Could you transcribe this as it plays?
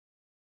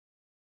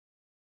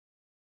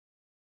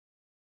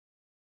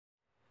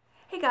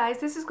Hey guys,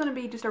 this is going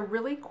to be just a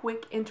really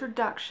quick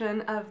introduction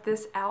of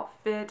this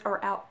outfit,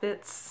 or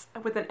outfits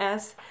with an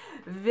S,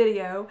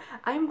 video.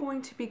 I'm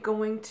going to be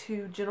going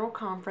to General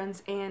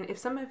Conference, and if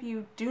some of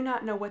you do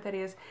not know what that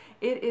is,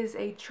 it is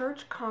a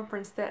church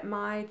conference that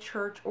my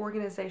church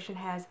organization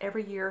has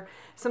every year,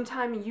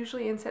 sometime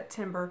usually in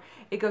September.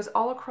 It goes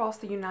all across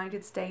the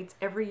United States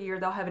every year.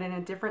 They'll have it in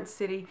a different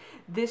city.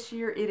 This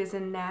year it is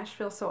in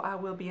Nashville, so I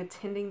will be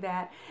attending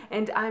that,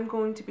 and I'm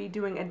going to be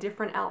doing a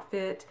different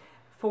outfit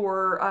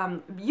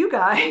for you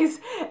guys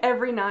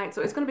every night.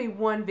 So it's going to be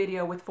one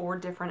video with 4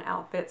 different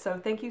outfits. So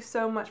thank you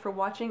so much for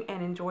watching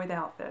and enjoy the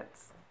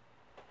outfits.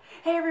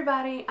 Hey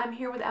everybody, I'm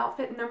here with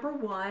outfit number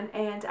 1,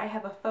 and I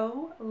have a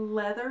faux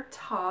leather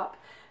top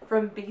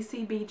from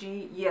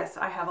BCBG. Yes,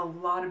 I have a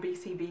lot of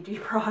BCBG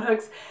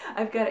products.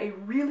 I've got a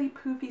really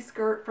poofy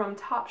skirt from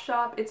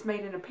Topshop. It's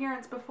made an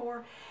appearance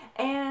before,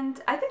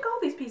 and I think all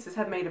these pieces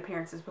have made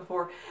appearances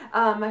before.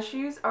 My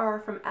shoes are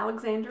from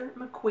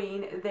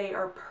McQueen. They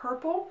are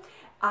purple.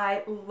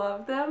 I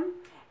love them,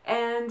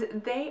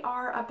 and they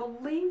are, I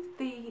believe,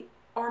 the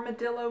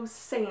Armadillo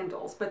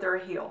sandals, but they're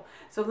a heel.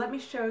 So let me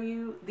show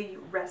you the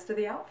rest of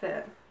the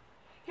outfit.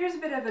 Here's a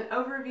bit of an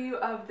overview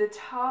of the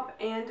top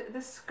and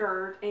the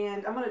skirt,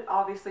 and I'm going to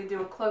obviously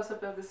do a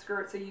close-up of the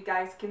skirt so you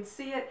guys can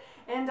see it,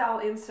 and I'll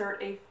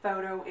insert a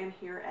photo in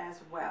here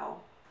as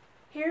well.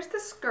 Here's the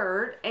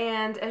skirt,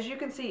 and as you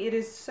can see, it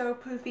is so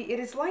poofy. It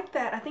is like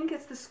that. I think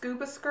it's the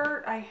scuba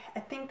skirt. I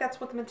think that's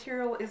what the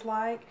material is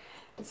like.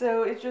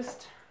 So it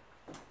just,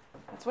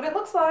 that's what it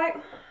looks like.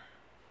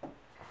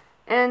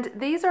 And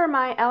these are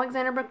my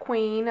Alexander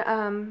McQueen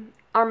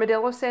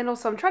Armadillo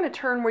sandals. So I'm trying to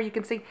turn where you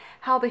can see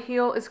how the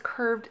heel is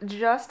curved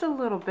just a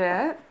little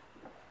bit.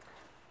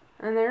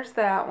 And there's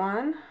that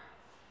one.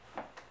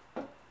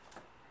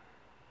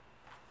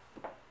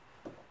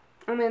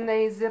 And then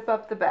they zip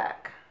up the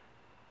back.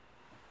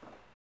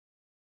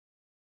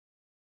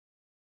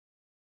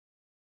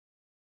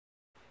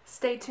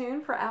 Stay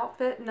tuned for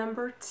outfit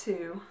number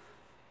 2.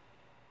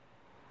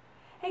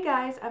 Hey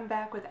guys, I'm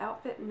back with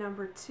outfit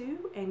number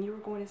 2, and you are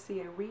going to see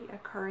a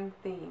reoccurring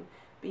theme: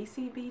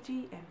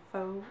 BCBG and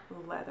faux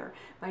leather.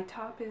 My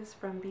top is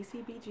from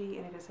BCBG,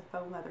 and it is a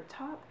faux leather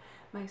top.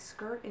 My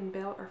skirt and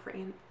belt are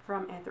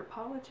from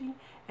Anthropologie,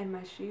 and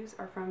my shoes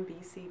are from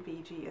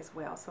BCBG as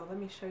well. So let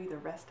me show you the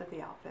rest of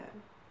the outfit.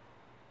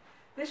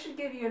 This should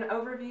give you an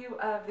overview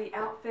of the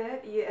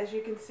outfit. As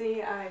you can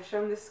see, I've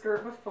shown this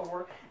skirt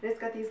before, and it's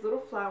got these little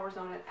flowers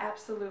on it.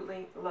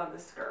 Absolutely love the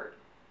skirt.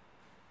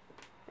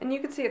 And you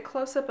can see a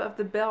close-up of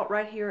the belt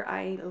right here.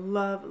 I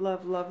love,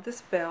 love, love this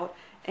belt,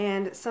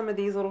 and some of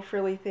these little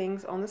frilly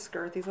things on the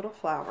skirt, these little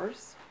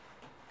flowers.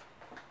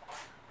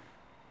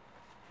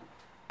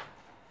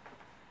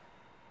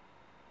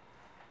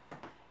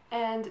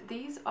 And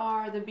these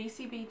are the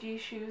BCBG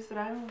shoes that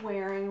I'm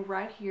wearing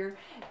right here.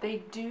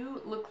 They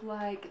do look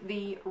like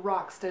the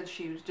rock stud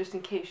shoes, just in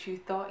case you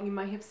thought you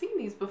might have seen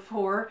these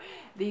before.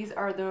 These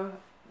are the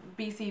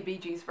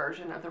BCBG's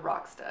version of the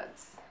rock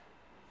studs.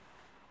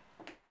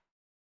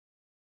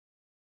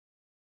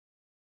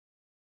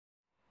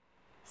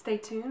 Stay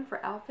tuned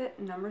for outfit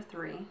number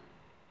 3.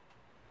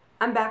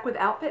 I'm back with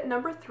outfit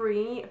number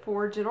 3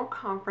 for General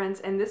Conference,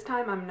 and this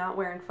time I'm not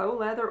wearing faux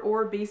leather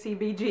or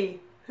BCBG.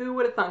 Who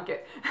would have thunk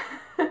it?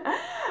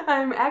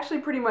 I'm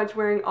actually pretty much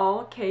wearing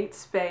all Kate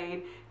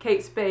Spade.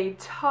 Kate Spade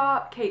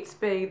top, Kate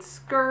Spade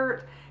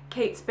skirt,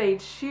 Kate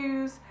Spade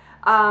shoes,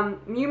 Miu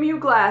Miu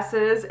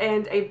glasses,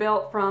 and a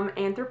belt from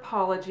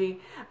Anthropologie.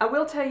 I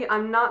will tell you,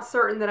 I'm not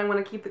certain that I'm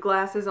going to keep the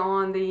glasses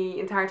on the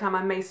entire time.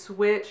 I may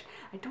switch.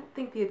 I don't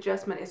think the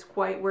adjustment is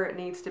quite where it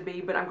needs to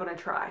be, but I'm going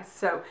to try.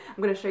 So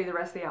I'm going to show you the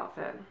rest of the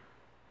outfit.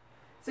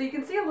 So you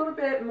can see a little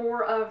bit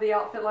more of the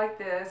outfit like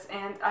this,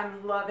 and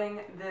I'm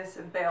loving this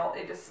belt.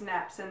 It just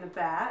snaps in the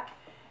back,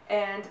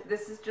 and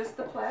this is just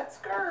the plaid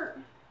skirt.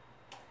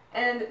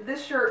 And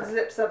this shirt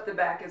zips up the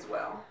back as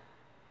well.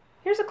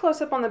 Here's a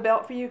close-up on the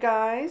belt for you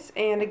guys,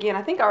 and again,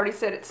 I think I already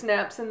said it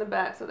snaps in the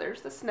back, so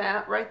there's the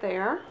snap right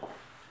there.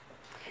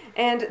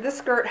 And this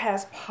skirt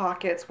has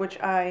pockets, which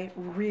I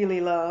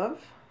really love.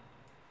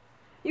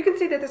 You can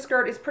see that the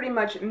skirt is pretty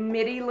much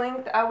midi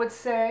length, I would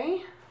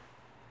say.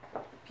 A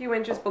few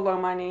inches below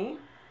my knee.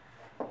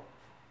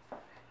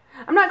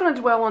 I'm not going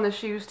to dwell on the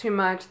shoes too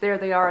much. There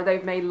they are.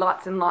 They've made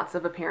lots and lots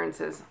of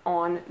appearances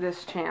on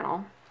this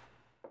channel.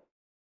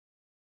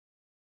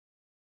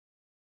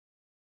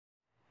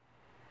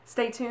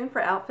 Stay tuned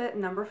for outfit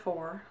number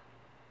 4.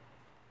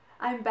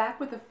 I'm back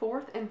with the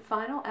 4th and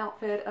final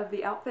outfit of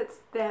the outfits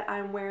that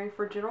I'm wearing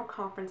for General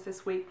Conference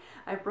this week.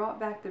 I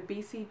brought back the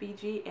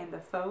BCBG and the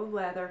faux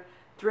leather.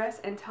 Dress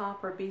and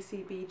top are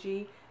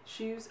BCBG.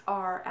 Shoes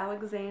are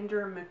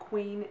Alexander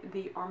McQueen,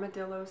 the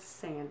Armadillo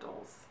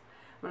sandals.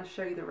 I'm going to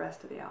show you the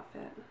rest of the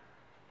outfit.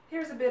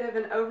 Here's a bit of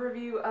an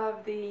overview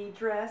of the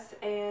dress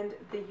and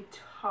the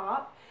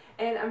top.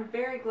 And I'm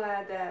very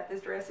glad that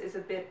this dress is a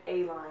bit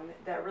A-line.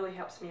 That really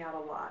helps me out a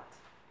lot.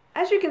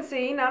 As you can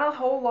see, not a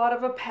whole lot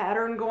of a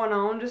pattern going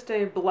on, just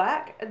a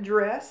black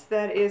dress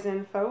that is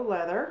in faux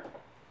leather.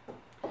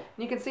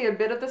 You can see a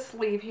bit of the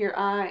sleeve here.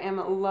 I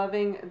am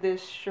loving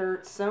this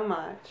shirt so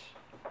much.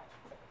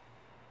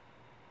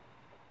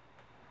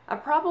 I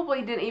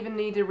probably didn't even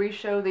need to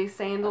re-show these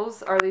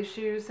sandals or these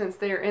shoes since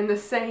they're in the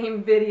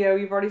same video.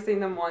 You've already seen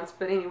them once,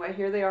 but anyway,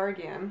 here they are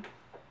again.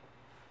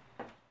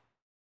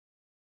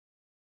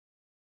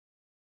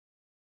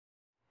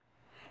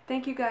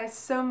 Thank you guys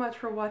so much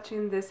for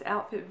watching this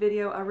outfit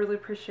video. I really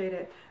appreciate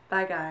it.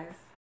 Bye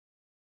guys.